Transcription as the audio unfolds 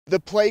The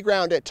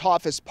playground at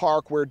Tautphaus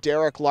Park, where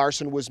Deraek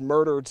Larson was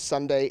murdered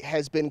Sunday,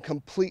 has been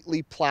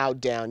completely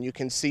plowed down. You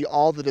can see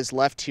all that is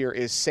left here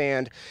is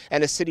sand,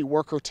 and a city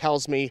worker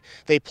tells me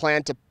they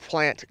plan to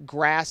plant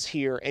grass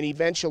here and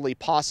eventually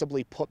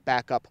possibly put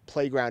back up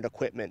playground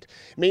equipment.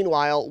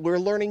 Meanwhile, we're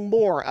learning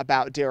more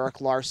about Deraek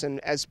Larson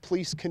as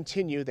police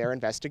continue their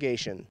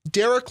investigation.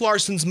 Deraek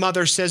Larson's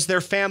mother says their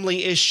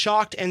family is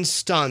shocked and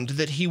stunned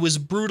that he was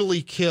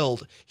brutally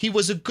killed. He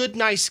was a good,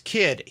 nice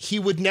kid. He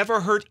would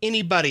never hurt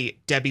anybody,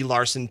 Debbie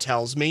Larson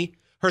tells me.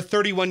 Her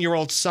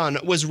 31-year-old son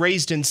was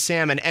raised in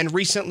Salmon and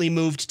recently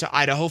moved to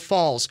Idaho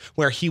Falls,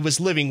 where he was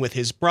living with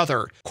his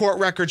brother. Court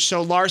records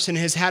show Larson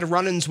has had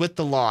run-ins with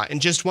the law,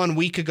 and just 1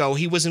 week ago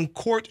he was in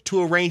court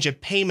to arrange a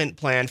payment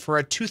plan for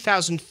a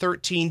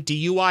 2013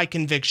 DUI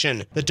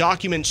conviction. The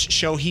documents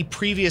show he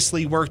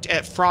previously worked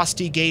at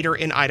Frosty Gator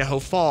in Idaho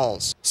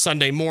Falls.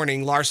 Sunday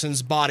morning,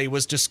 Larson's body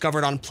was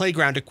discovered on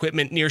playground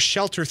equipment near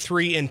Shelter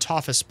 3 in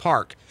Tautphaus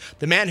Park.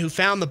 The man who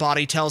found the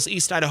body tells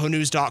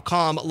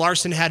EastIdahoNews.com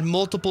Larson had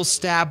multiple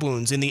stab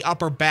wounds in the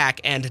upper back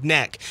and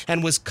neck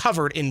and was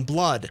covered in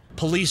blood.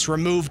 Police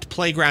removed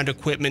playground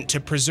equipment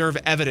to preserve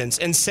evidence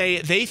and say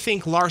they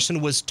think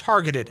Larson was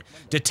targeted.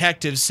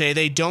 Detectives say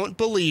they don't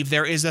believe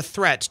there is a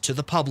threat to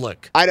the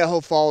public.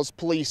 Idaho Falls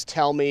police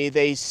tell me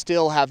they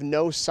still have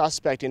no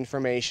suspect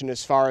information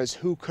as far as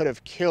who could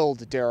have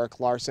killed Deraek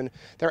Larson.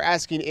 They're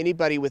asking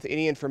anybody with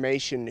any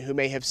information who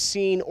may have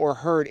seen or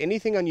heard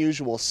anything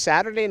unusual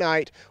Saturday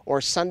night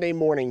or Sunday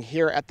morning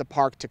here at the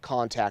park to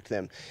contact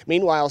them.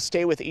 Meanwhile,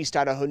 stay with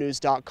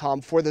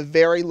EastIdahoNews.com for the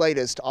very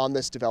latest on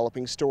this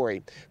developing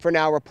story. For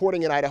now,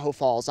 reporting in Idaho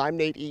Falls, I'm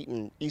Nate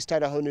Eaton,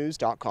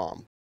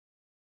 EastIdahoNews.com.